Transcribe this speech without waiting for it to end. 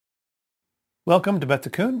Welcome to Beth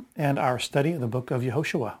Tikkun and our study of the book of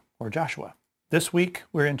Yehoshua, or Joshua. This week,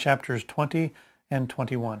 we're in chapters 20 and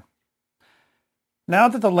 21. Now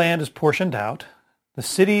that the land is portioned out, the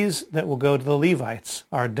cities that will go to the Levites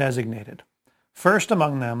are designated. First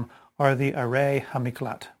among them are the Arei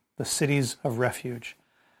HaMiklat, the cities of refuge.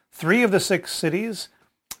 3 of the 6 cities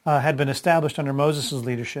had been established under Moses'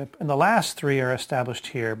 leadership, and the last 3 are established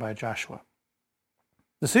here by Joshua.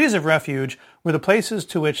 The cities of refuge were the places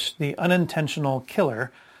to which the unintentional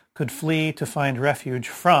killer could flee to find refuge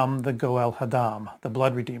from the Goel Hadam, the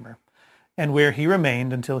blood redeemer, and where he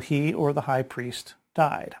remained until he or the high priest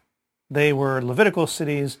died. They were Levitical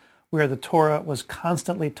cities where the Torah was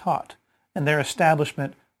constantly taught, and their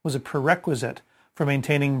establishment was a prerequisite for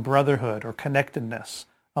maintaining brotherhood or connectedness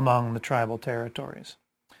among the tribal territories.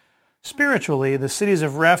 Spiritually, the cities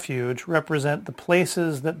of refuge represent the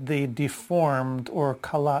places that the deformed or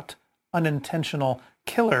kalat, unintentional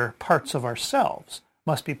killer parts of ourselves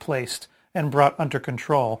must be placed and brought under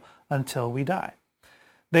control until we die.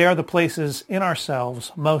 They are the places in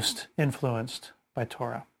ourselves most influenced by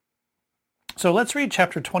Torah. So let's read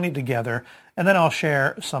chapter 20 together, and then I'll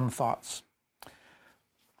share some thoughts.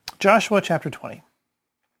 Joshua chapter 20.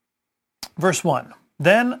 Verse 1.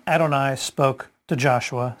 Then Adonai spoke to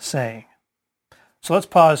Joshua, saying. So let's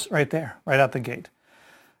pause right there, right out the gate.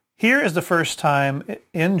 Here is the first time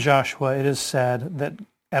in Joshua it is said that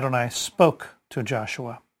Adonai spoke to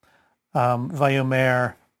Joshua.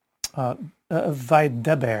 Vayomer,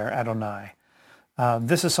 Vaydeber Adonai.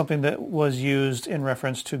 This is something that was used in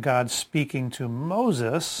reference to God speaking to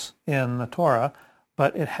Moses in the Torah,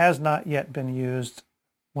 but it has not yet been used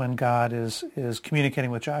when God is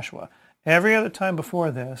communicating with Joshua. Every other time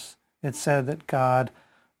before this, it said that God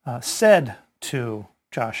said to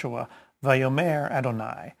Joshua, Vayomer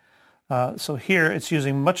Adonai. So here it's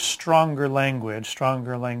using much stronger language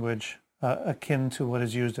akin to what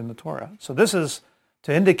is used in the Torah. So this is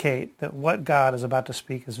to indicate that what God is about to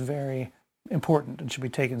speak is very important and should be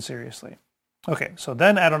taken seriously. Okay, so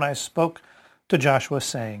then Adonai spoke to Joshua,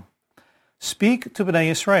 saying, Speak to Bnei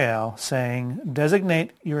Israel, saying, Designate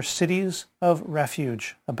your cities of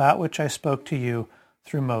refuge, about which I spoke to you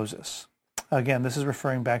through Moses. Again, this is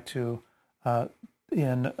referring back to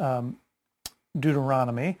in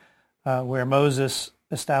Deuteronomy, where Moses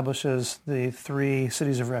establishes the 3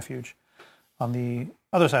 cities of refuge on the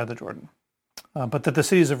other side of the Jordan. But that the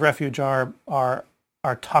cities of refuge are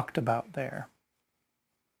talked about there.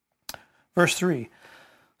 Verse 3.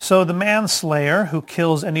 So the manslayer who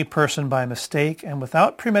kills any person by mistake and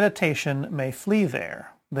without premeditation may flee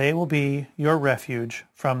there. They will be your refuge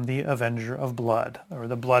from the avenger of blood, or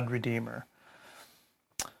the blood redeemer.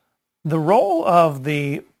 The role of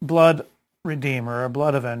the blood redeemer, or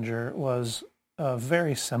blood avenger, was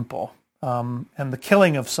very simple. And the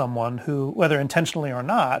killing of someone who, whether intentionally or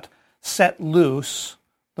not, set loose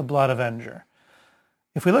the blood avenger.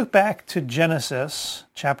 If we look back to Genesis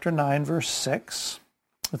chapter 9, verse 6,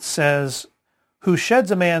 it says, Who sheds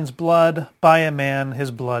a man's blood, by a man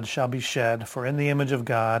his blood shall be shed, for in the image of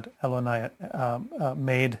God Elonai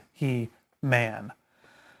made he man.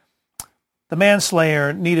 The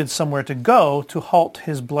manslayer needed somewhere to go to halt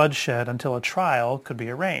his bloodshed until a trial could be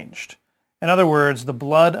arranged. In other words, the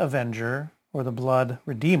blood avenger, or the blood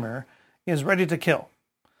redeemer, is ready to kill.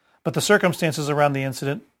 But the circumstances around the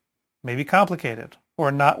incident may be complicated,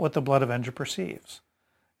 or not what the blood avenger perceives.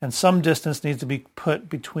 And some distance needs to be put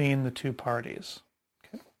between the 2 parties.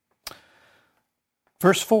 Okay.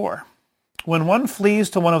 Verse 4. When one flees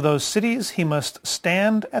to one of those cities, he must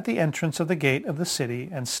stand at the entrance of the gate of the city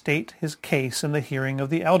and state his case in the hearing of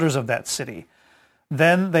the elders of that city.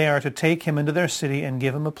 Then they are to take him into their city and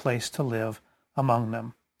give him a place to live among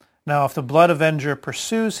them. Now, if the blood avenger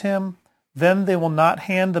pursues him, then they will not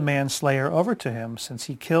hand the manslayer over to him, since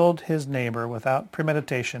he killed his neighbor without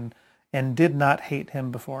premeditation and did not hate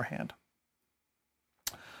him beforehand.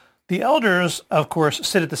 The elders, of course,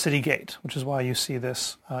 sit at the city gate, which is why you see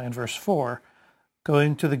this in verse 4,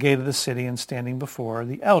 going to the gate of the city and standing before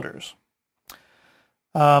the elders.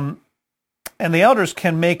 And the elders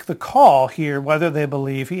can make the call here whether they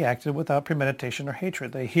believe he acted without premeditation or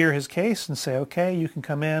hatred. They hear his case and say, okay, you can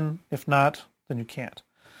come in. If not, then you can't.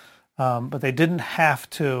 But they didn't have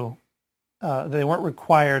to, they weren't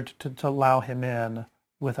required to allow him in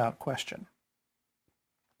without question.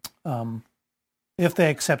 If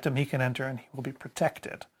they accept him, he can enter and he will be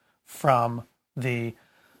protected from the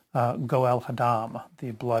Goel Hadam,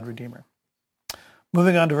 the blood redeemer.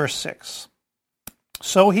 Moving on to verse 6.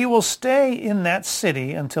 So he will stay in that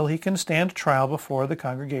city until he can stand trial before the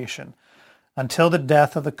congregation, until the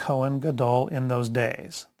death of the Kohen Gadol in those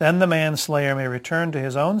days. Then the manslayer may return to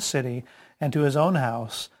his own city and to his own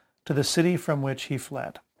house, to the city from which he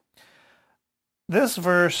fled. This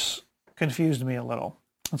verse confused me a little.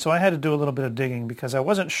 And so I had to do a little bit of digging because I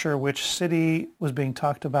wasn't sure which city was being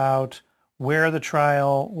talked about, where the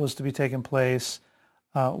trial was to be taking place,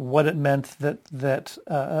 what it meant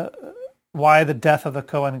why the death of the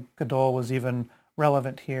Kohen Gadol was even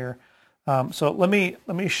relevant here. So let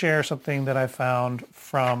me share something that I found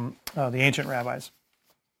from the ancient rabbis.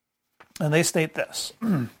 And they state this.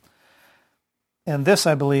 And this,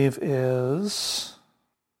 I believe, is,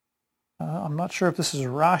 I'm not sure if this is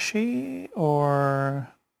Rashi or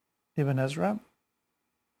Ibn Ezra.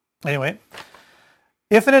 Anyway,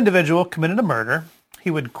 if an individual committed a murder, he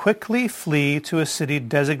would quickly flee to a city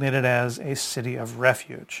designated as a city of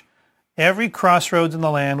refuge. Every crossroads in the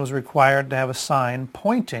land was required to have a sign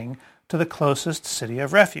pointing to the closest city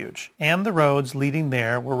of refuge, and the roads leading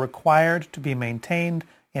there were required to be maintained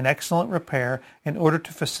in excellent repair in order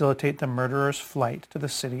to facilitate the murderer's flight to the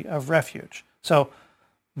city of refuge. So,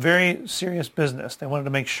 very serious business. They wanted to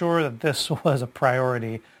make sure that this was a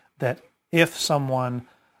priority, that if someone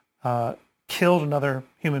killed another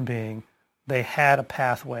human being, they had a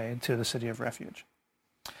pathway to the city of refuge.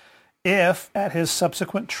 If, at his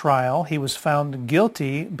subsequent trial, he was found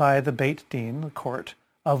guilty by the Beit Din, the court,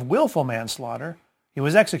 of willful manslaughter, he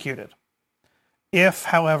was executed. If,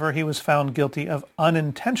 however, he was found guilty of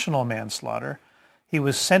unintentional manslaughter, he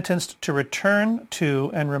was sentenced to return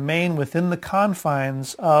to and remain within the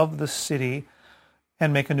confines of the city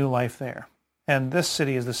and make a new life there. And this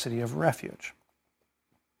city is the city of refuge.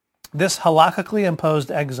 This halakhically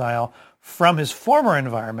imposed exile from his former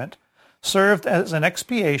environment served as an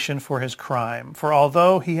expiation for his crime, for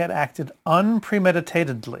although he had acted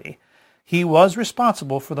unpremeditatedly, he was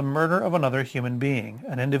responsible for the murder of another human being,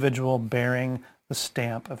 an individual bearing the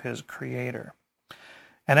stamp of his Creator,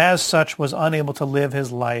 and as such was unable to live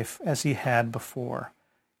his life as he had before.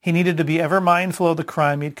 He needed to be ever mindful of the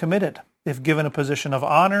crime he'd committed. If given a position of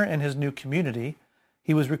honor in his new community,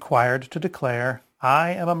 he was required to declare,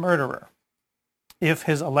 "I am a murderer." If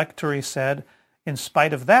his electorate said, "In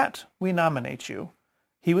spite of that, we nominate you,"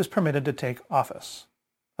 he was permitted to take office.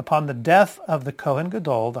 Upon the death of the Kohen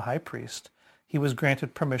Gadol, the high priest, he was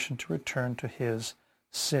granted permission to return to his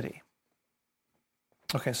city.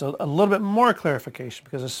 Okay, so a little bit more clarification,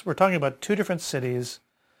 because we're talking about two different cities,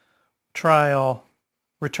 trial,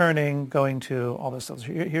 returning, going to, all this stuff.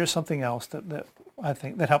 Here's something else that I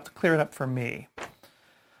think that helped clear it up for me.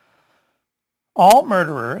 All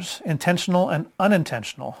murderers, intentional and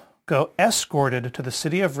unintentional, go unescorted to the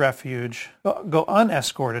city of refuge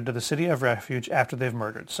after they've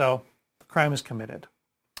murdered. So the crime is committed.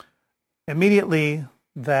 Immediately,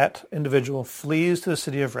 that individual flees to the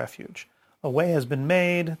city of refuge. A way has been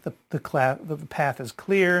made, the path is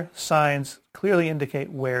clear, signs clearly indicate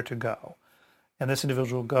where to go. And this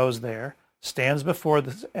individual goes there, stands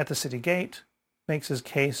at the city gate, makes his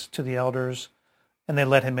case to the elders, and they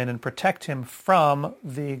let him in and protect him from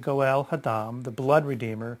the Goel Hadam, the blood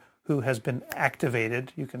redeemer, who has been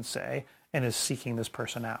activated, you can say, and is seeking this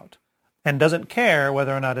person out, and doesn't care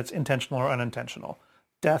whether or not it's intentional or unintentional.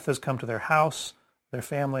 Death has come to their house, their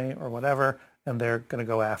family, or whatever, and they're going to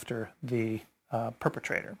go after the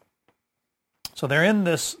perpetrator. So they're in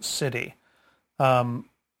this city. The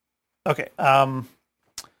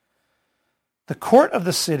court of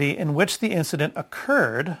the city in which the incident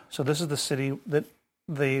occurred, so this is the city that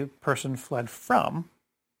the person fled from,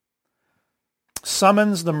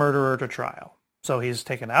 summons the murderer to trial. So he's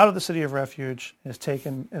taken out of the city of refuge, is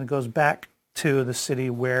taken and goes back to the city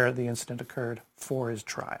where the incident occurred for his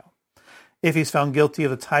trial. If he's found guilty of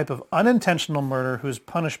the type of unintentional murder whose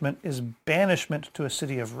punishment is banishment to a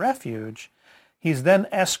city of refuge, he's then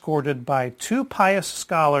escorted by two pious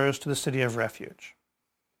scholars to the city of refuge.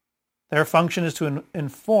 Their function is to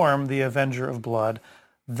inform the avenger of blood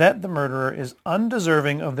that the murderer is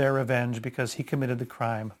undeserving of their revenge because he committed the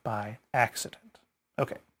crime by accident.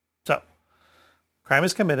 Okay, so crime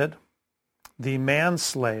is committed. The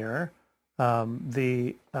manslayer,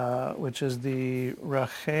 which is the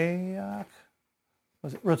Rotzeach,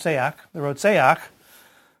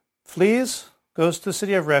 flees, goes to the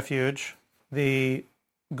city of refuge. The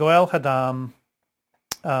Goel Hadam,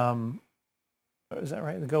 is that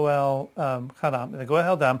right? The Goel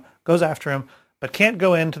Hadam goes after him, but can't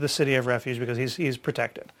go into the city of refuge because he's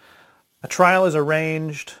protected. A trial is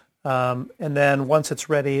arranged, and then once it's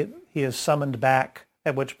ready, he is summoned back,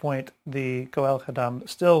 at which point the Goel Hadam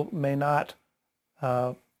still may not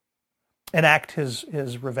enact his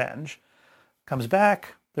revenge. Comes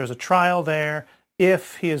back, there's a trial there.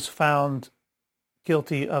 If he is found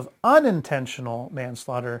guilty of unintentional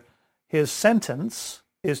manslaughter, his sentence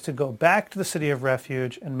is to go back to the city of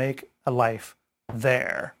refuge and make a life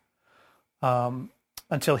there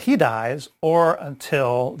until he dies or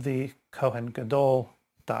until the Kohen Gadol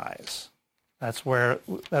dies. That's what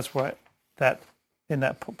that in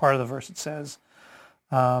that part of the verse it says,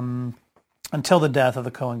 until the death of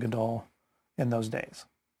the Kohen Gadol in those days.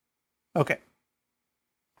 Okay.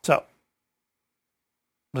 So,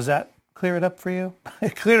 does that clear it up for you?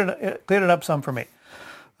 It cleared it up some for me.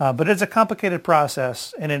 But it's a complicated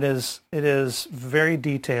process, and it is very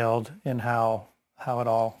detailed in how it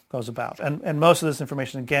all goes about. And most of this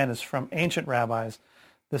information, again, is from ancient rabbis.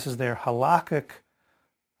 This is their halakhic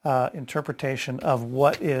interpretation of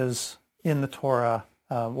what is in the Torah,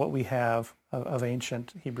 what we have of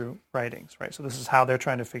ancient Hebrew writings, right? So this is how they're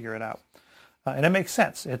trying to figure it out. And it makes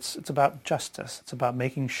sense. It's about justice. It's about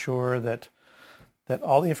making sure that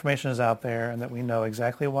all the information is out there and that we know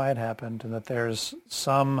exactly why it happened and that there's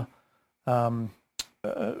some,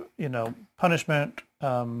 punishment,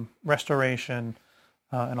 restoration,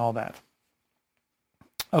 and all that.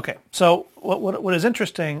 Okay, so what is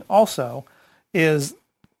interesting also is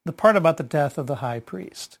the part about the death of the high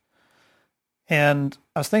priest. And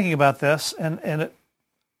I was thinking about this, and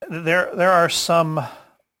there are some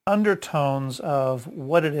undertones of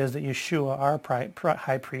what it is that Yeshua, our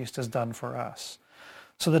high priest, has done for us.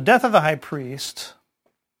 So the death of the high priest,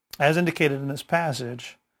 as indicated in this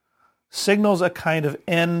passage, signals a kind of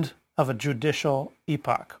end of a judicial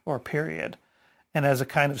epoch or period, and as a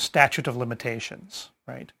kind of statute of limitations,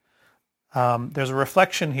 right? There's a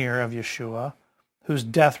reflection here of Yeshua, whose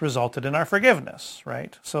death resulted in our forgiveness,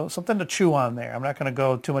 right? So something to chew on there. I'm not going to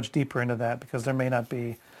go too much deeper into that because there may not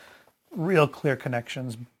be real clear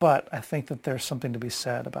connections, but I think that there's something to be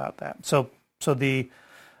said about that. So the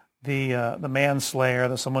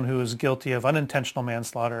manslayer, someone who is guilty of unintentional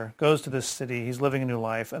manslaughter, goes to this city. He's living a new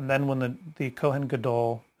life, and then when the Kohen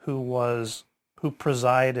Gadol, who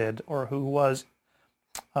presided or who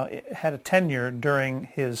had a tenure during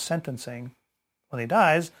his sentencing, when he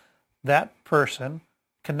dies, that person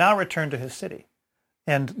can now return to his city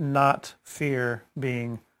and not fear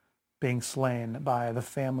being slain by the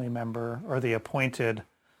family member or the appointed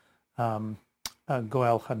Goel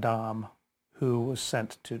Hadam who was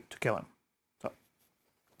sent to kill him. So,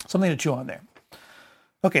 something to chew on there.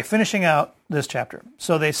 Okay, finishing out this chapter.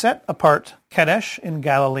 So they set apart Kadesh in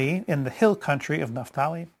Galilee in the hill country of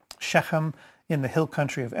Naphtali, Shechem in the hill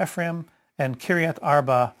country of Ephraim, and Kiryat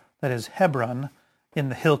Arba, that is Hebron, in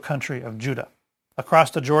the hill country of Judah.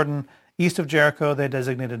 Across the Jordan, east of Jericho, they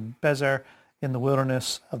designated Bezer in the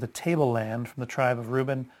wilderness of the tableland from the tribe of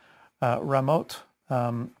Reuben, Ramoth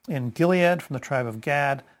in Gilead from the tribe of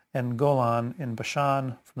Gad, and Golan in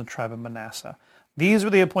Bashan from the tribe of Manasseh. These were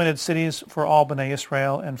the appointed cities for all Bnei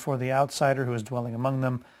Israel and for the outsider who is dwelling among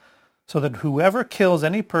them, so that whoever kills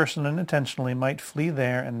any person unintentionally might flee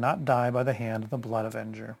there and not die by the hand of the blood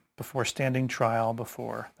avenger before standing trial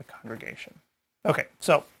before the congregation. Okay,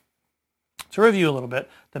 so to review a little bit,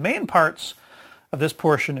 the main parts of this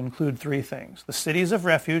portion include three things: the cities of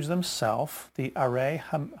refuge themselves, the Arei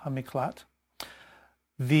Hamiklat,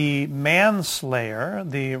 the manslayer,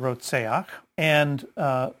 the Rotzeach, and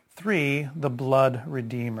three, the blood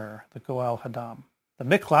redeemer, the Goel Hadam. The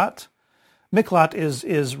Miklat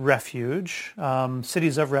is refuge,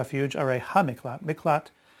 cities of refuge, Arei Hamiklat. Miklat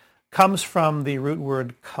comes from the root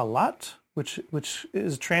word kalat, which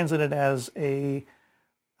is translated as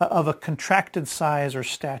of a contracted size or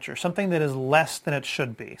stature, something that is less than it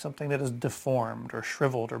should be, something that is deformed or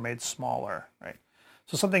shriveled or made smaller, right?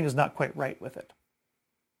 So something is not quite right with it.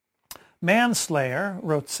 Manslayer,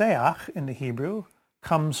 Rotzeach in the Hebrew,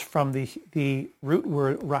 comes from the root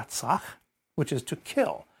word ratzach, which is to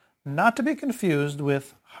kill, not to be confused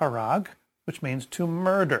with harag, which means to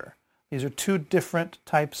murder. These are two different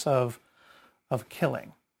types of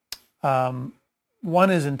killing. One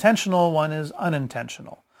is intentional, one is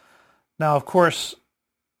unintentional. Now, of course,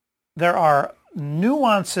 there are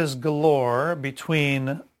nuances galore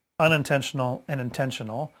between unintentional and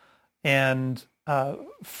intentional, and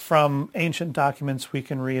from ancient documents we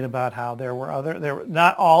can read about how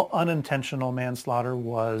not all unintentional manslaughter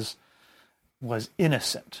was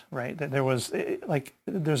innocent, right?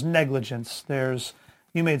 There's negligence,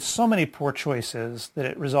 you made so many poor choices that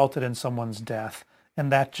it resulted in someone's death,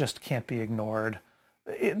 and that just can't be ignored.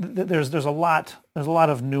 There's a lot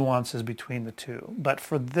of nuances between the two, but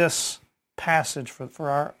for this passage,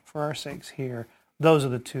 for our sakes here, those are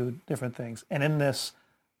the two different things. And in this,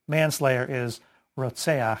 manslayer is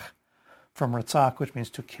rotzeach from ratzach, which means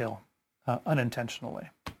to kill unintentionally.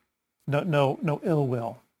 No ill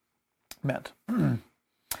will meant. The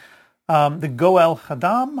Goel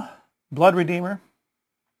Hadam, blood redeemer,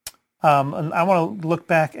 And I want to look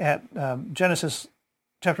back at Genesis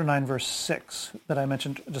chapter 9, verse 6 that I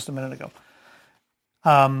mentioned just a minute ago.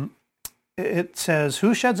 It says,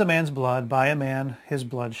 "Who sheds a man's blood, by a man his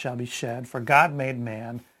blood shall be shed, for God made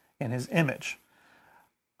man in his image."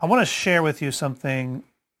 I want to share with you something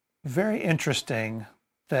very interesting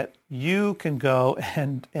that you can go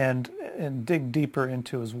and dig deeper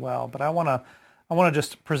into as well. But I want to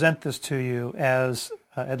just present this to you as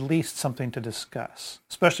at least something to discuss,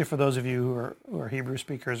 especially for those of you who are Hebrew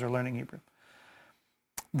speakers or learning Hebrew.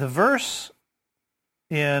 The verse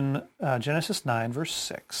in Genesis 9, verse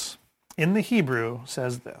 6, in the Hebrew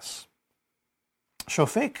says this: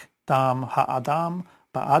 "Shofek dam ha'adam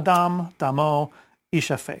ba'adam damo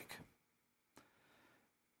ishafek."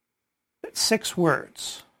 It's 6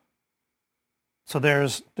 words. So there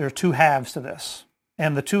are 2 halves to this,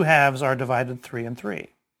 and the 2 halves are divided 3 and 3.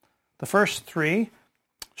 The first 3,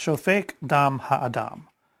 shofek dam ha'adam,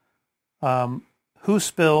 who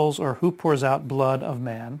spills or who pours out blood of a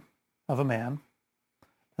man, and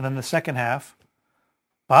then the second half,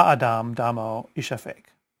 ba'adam damo ishafek,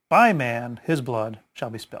 by man his blood shall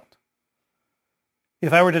be spilt.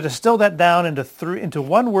 If I were to distill that down into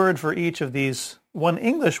one word for each of these, one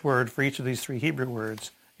English word for each of these 3 Hebrew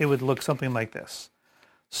words, it would look something like this: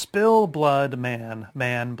 spill blood man,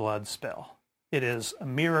 man blood spill. It is a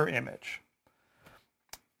mirror image.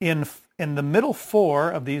 In the middle 4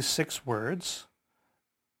 of these 6 words,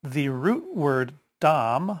 the root word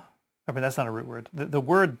dam, that's not a root word, the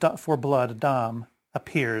word for blood, dam,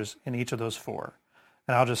 appears in each of those 4.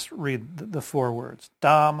 And I'll just read the 4 words: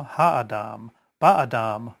 dam ha'adam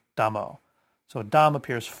ba'adam damo. So dam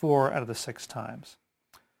appears 4 out of the 6 times.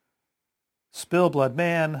 Spill blood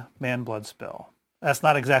man, man blood spill. That's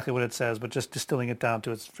not exactly what it says, but just distilling it down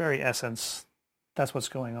to its very essence, that's what's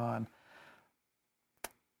going on.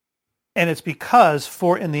 And it's because,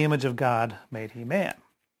 for in the image of God made he man.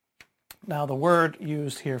 Now the word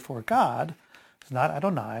used here for God is not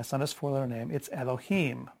Adonai, it's not his 4-letter name, it's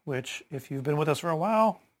Elohim, which, if you've been with us for a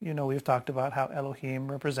while, you know we've talked about how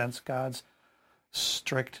Elohim represents God's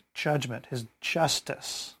strict judgment, his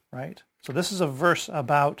justice, right? So this is a verse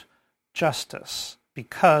about justice,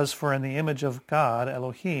 because for in the image of God,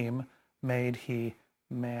 Elohim, made he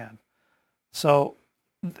man. So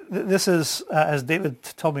this is, as David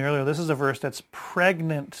told me earlier, this is a verse that's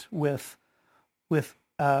pregnant with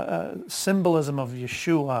symbolism of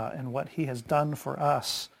Yeshua and what he has done for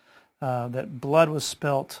us, that blood was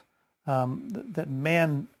spilt, that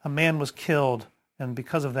a man was killed, and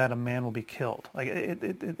because of that, a man will be killed. Like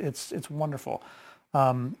it's wonderful.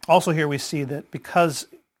 Also, here we see that because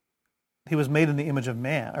he was made in the image of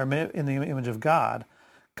man, or in the image of God,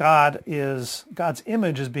 God's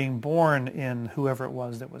image is being born in whoever it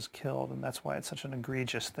was that was killed, and that's why it's such an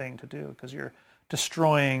egregious thing to do, because you're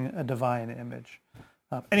destroying a divine image.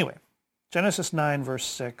 Anyway, Genesis 9, verse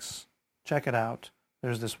 6. Check it out.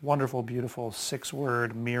 There's this wonderful, beautiful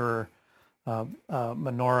 6-word mirror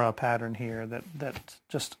menorah pattern here that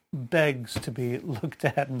just begs to be looked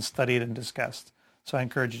at and studied and discussed. So I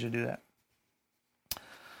encourage you to do that.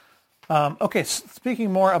 Okay,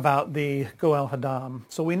 speaking more about the Goel Hadam.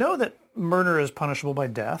 So we know that murder is punishable by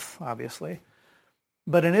death, obviously.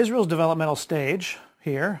 But in Israel's developmental stage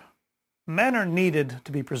here, men are needed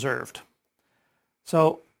to be preserved.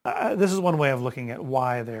 So this is one way of looking at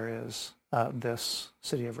why there is this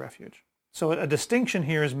city of refuge. So a distinction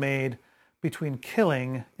here is made between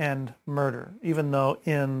killing and murder, even though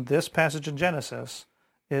in this passage in Genesis,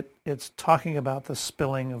 it's talking about the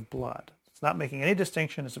spilling of blood. It's not making any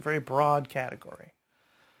distinction. It's a very broad category.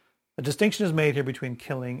 A distinction is made here between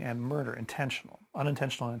killing and murder, intentional,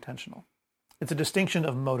 unintentional, and intentional. It's a distinction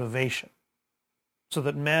of motivation, so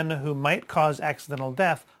that men who might cause accidental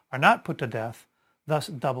death are not put to death, thus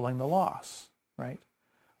doubling the loss, right?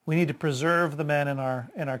 We need to preserve the men in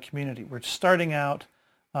our community. We're starting out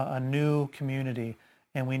a new community,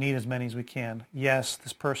 and we need as many as we can. Yes,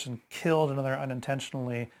 this person killed another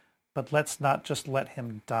unintentionally, but let's not just let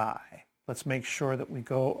him die. Let's make sure that we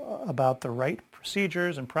go about the right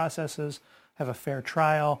procedures and processes, have a fair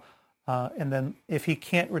trial, and then if he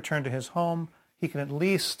can't return to his home, he can at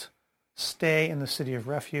least stay in the city of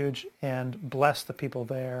refuge and bless the people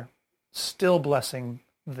there, still blessing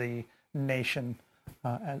the nation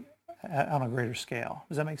on a greater scale.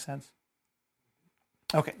 Does that make sense?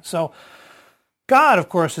 Okay, so God, of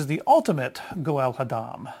course, is the ultimate Goel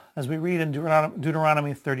Hadam. As we read in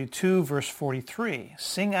Deuteronomy 32, verse 43,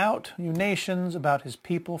 "Sing out, you nations, about his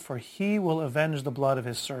people, for he will avenge the blood of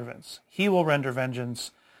his servants. He will render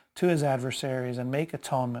vengeance to his adversaries and make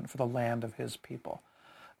atonement for the land of his people."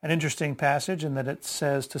 An interesting passage in that it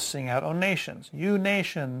says to sing out, "O nations, you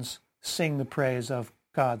nations, sing the praise of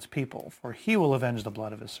God's people, for he will avenge the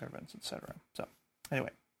blood of his servants, etc. So anyway,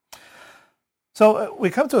 so we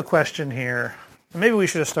come to a question here. Maybe we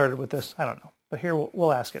should have started with this. I don't know. But here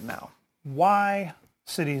we'll ask it now. Why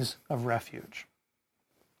cities of refuge?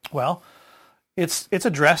 Well, it's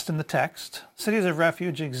addressed in the text. Cities of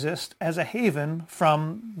refuge exist as a haven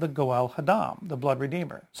from the Goel Hadam, the blood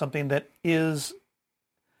redeemer, something that is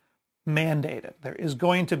mandated. There is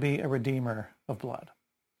going to be a redeemer of blood.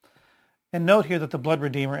 And note here that the blood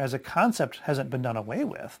redeemer as a concept hasn't been done away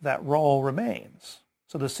with. That role remains.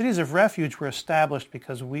 So the cities of refuge were established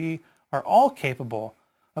because we are all capable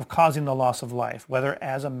of causing the loss of life, whether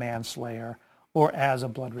as a manslayer or as a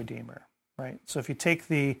blood redeemer, right? So if you take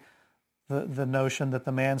the notion that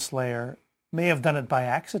the manslayer may have done it by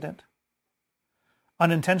accident,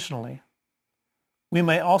 unintentionally, we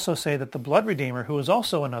may also say that the blood redeemer, who is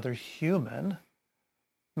also another human,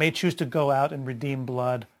 may choose to go out and redeem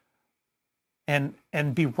blood and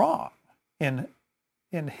be wrong in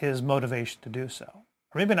his motivation to do so.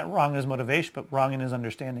 Or maybe not wrong in his motivation, but wrong in his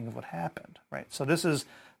understanding of what happened, right? So this is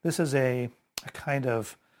a kind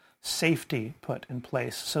of safety put in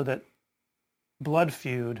place so that blood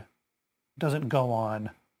feud doesn't go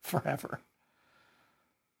on forever.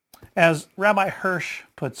 As Rabbi Hirsch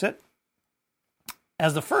puts it,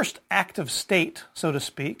 as the first act of state, so to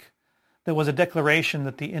speak, there was a declaration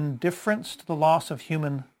that the indifference to the loss of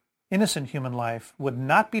innocent human life would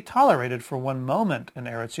not be tolerated for one moment in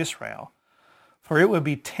Eretz Yisrael, for it would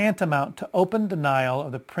be tantamount to open denial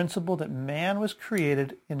of the principle that man was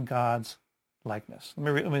created in God's likeness.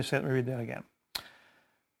 Let me read that again.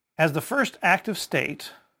 As the first act of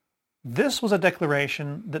state, this was a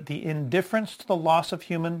declaration that the indifference to the loss of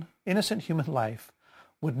innocent human life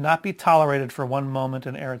would not be tolerated for one moment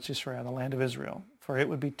in Eretz Yisrael, the land of Israel, for it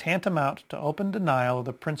would be tantamount to open denial of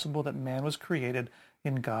the principle that man was created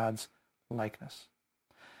in God's likeness.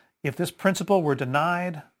 If this principle were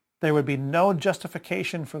denied, there would be no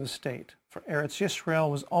justification for the state, for Eretz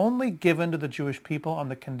Yisrael was only given to the Jewish people on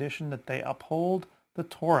the condition that they uphold the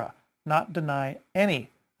Torah, not deny any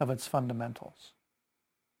of its fundamentals.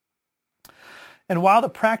 And while the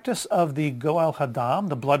practice of the Goel Hadam,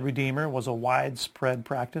 the blood redeemer, was a widespread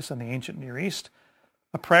practice in the ancient Near East,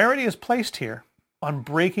 a priority is placed here on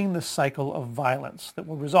breaking the cycle of violence that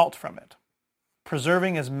will result from it,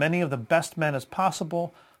 preserving as many of the best men as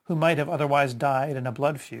possible who might have otherwise died in a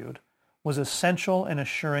blood feud, was essential in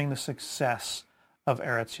assuring the success of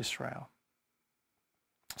Eretz Yisrael.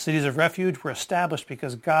 Cities of refuge were established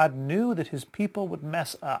because God knew that his people would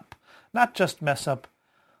mess up, not just mess up,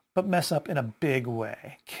 but mess up in a big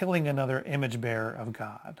way, killing another image bearer of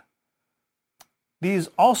God. These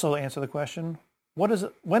also answer the question,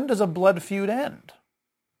 when does a blood feud end?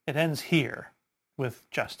 It ends here with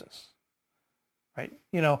justice, right?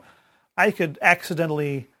 I could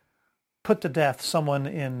accidentally put to death someone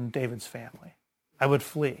in David's family. I would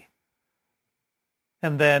flee.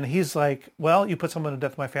 And then he's like, well, you put someone to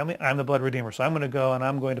death in my family, I'm the blood redeemer, so I'm going to go and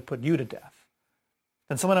I'm going to put you to death.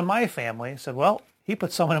 Then someone in my family said, well, he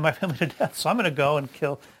put someone in my family to death, so I'm going to go and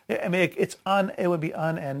kill. I mean, it would be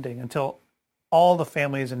unending until all the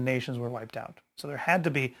families and nations were wiped out. So there had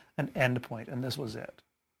to be an end point, and this was it.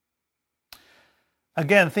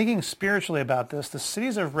 Again, thinking spiritually about this, the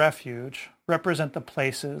cities of refuge represent the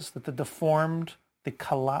places that the deformed, the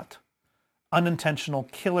kalat, unintentional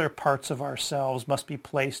killer parts of ourselves must be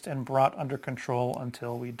placed and brought under control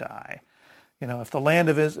until we die. If the land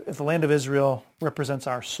of Israel represents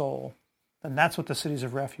our soul, then that's what the cities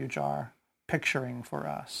of refuge are picturing for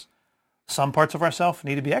us. Some parts of ourselves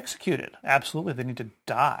need to be executed. Absolutely, they need to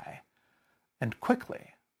die, and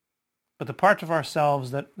quickly. But the parts of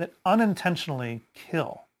ourselves that unintentionally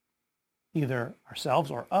kill either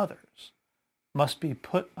ourselves or others must be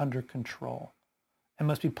put under control and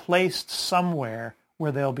must be placed somewhere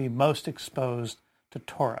where they'll be most exposed to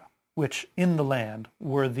Torah, which in the land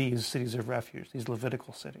were these cities of refuge, these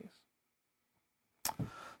Levitical cities.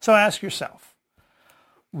 So ask yourself,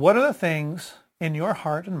 what are the things in your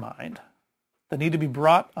heart and mind that need to be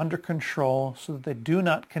brought under control so that they do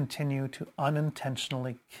not continue to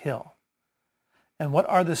unintentionally kill? And what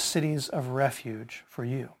are the cities of refuge for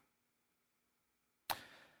you?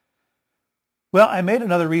 Well, I made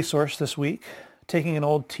another resource this week, taking an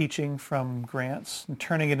old teaching from Grant's and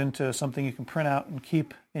turning it into something you can print out and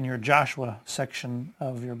keep in your Joshua section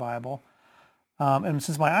of your Bible. And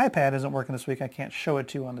since my iPad isn't working this week, I can't show it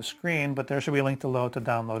to you on the screen, but there should be a link below to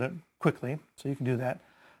download it quickly, so you can do that.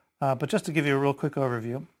 But just to give you a real quick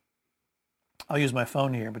overview, I'll use my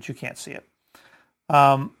phone here, but you can't see it.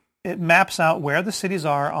 It maps out where the cities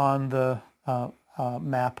are on the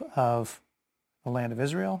map of the land of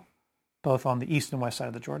Israel, both on the east and west side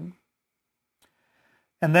of the Jordan.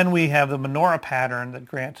 And then we have the menorah pattern that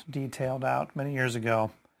Grant detailed out many years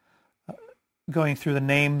ago, going through the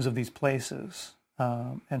names of these places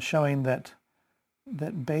and showing that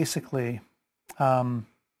basically,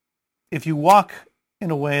 if you walk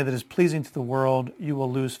in a way that is pleasing to the world, you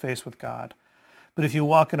will lose face with God. But if you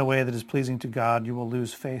walk in a way that is pleasing to God, you will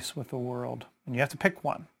lose face with the world. And you have to pick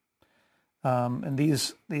one. And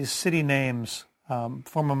these city names form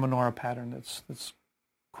a menorah pattern that's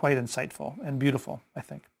quite insightful and beautiful, I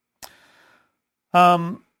think.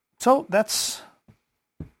 So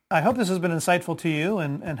I hope this has been insightful to you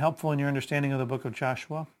and helpful in your understanding of the book of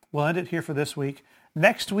Joshua. We'll end it here for this week.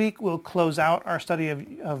 Next week, we'll close out our study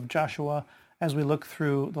of Joshua as we look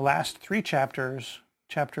through the last three chapters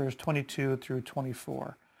 22 through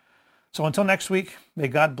 24. So until next week, may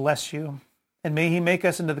God bless you, and may he make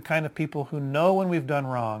us into the kind of people who know when we've done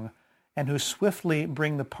wrong and who swiftly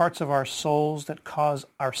bring the parts of our souls that cause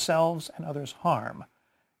ourselves and others harm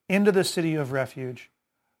into the city of refuge,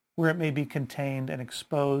 where it may be contained and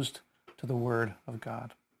exposed to the word of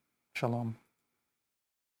God. Shalom.